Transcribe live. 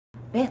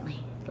Bentley,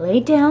 lay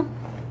down.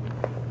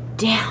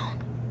 Down.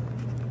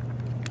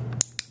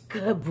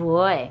 Good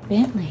boy.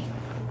 Bentley.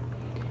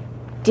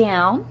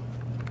 Down.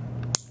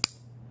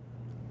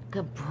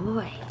 Good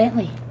boy.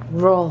 Bentley,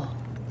 roll.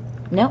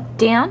 Nope,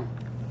 down.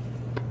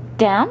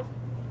 Down.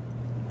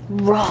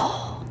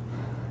 Roll.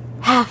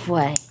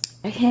 Halfway.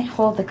 I can't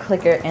hold the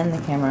clicker and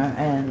the camera,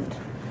 and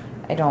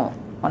I don't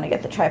want to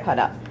get the tripod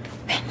out.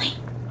 Bentley,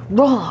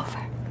 roll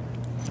over.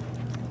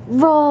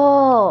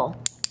 Roll.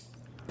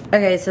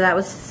 Okay, so that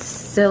was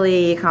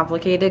silly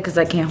complicated because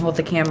I can't hold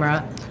the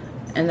camera.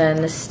 And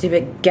then the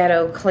stupid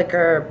ghetto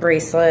clicker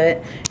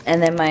bracelet.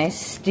 And then my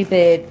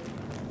stupid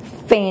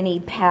fanny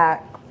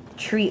pack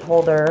treat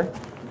holder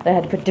that I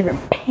had to put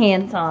different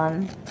pants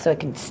on so it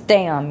can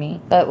stay on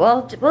me. But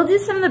we'll do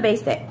some of the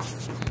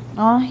basics.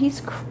 Oh,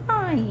 he's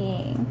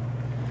crying.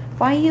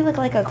 Why you look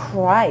like a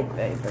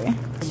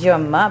crybaby? You're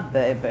my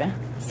baby.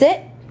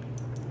 Sit.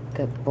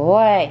 Good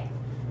boy.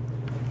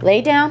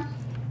 Lay down.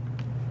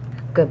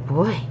 Good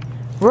boy.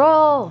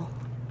 Roll.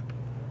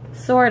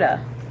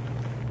 Sorta.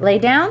 Lay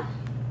down.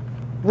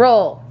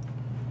 Roll.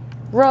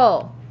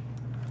 Roll.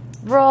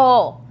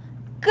 Roll.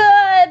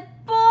 Good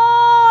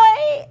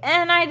boy.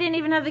 And I didn't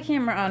even have the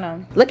camera on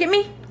him. Look at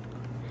me.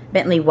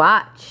 Bentley,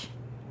 watch.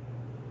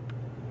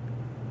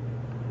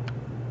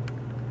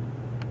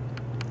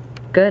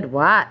 Good,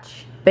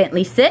 watch.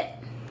 Bentley, sit.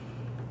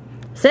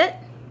 Sit.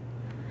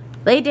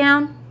 Lay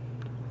down.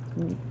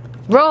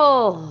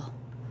 Roll.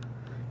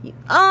 You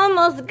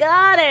almost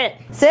got it.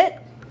 Sit.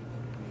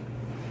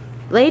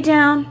 Lay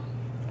down.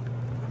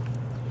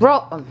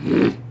 Roll.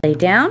 Lay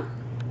down.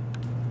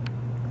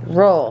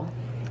 Roll.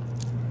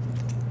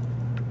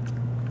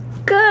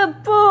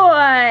 Good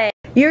boy.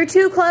 You're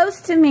too close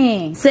to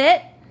me.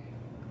 Sit.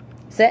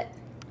 Sit.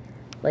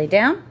 Lay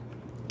down.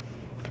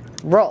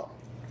 Roll.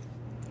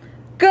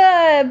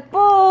 Good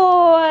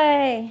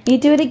boy. You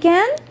do it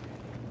again?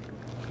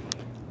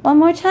 One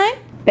more time.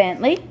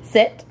 Bentley,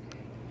 sit.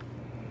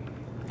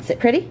 Sit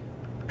pretty,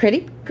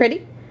 pretty,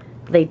 pretty.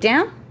 Lay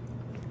down.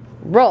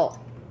 Roll.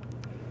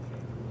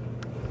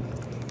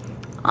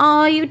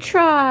 Oh, you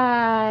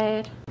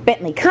tried.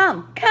 Bentley,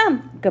 come,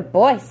 come. Good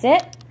boy,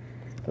 sit.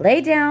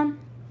 Lay down.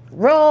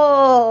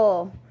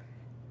 Roll.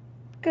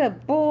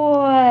 Good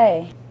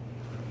boy.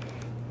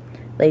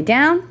 Lay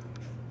down.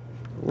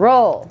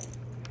 Roll.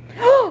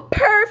 Oh,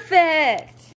 perfect.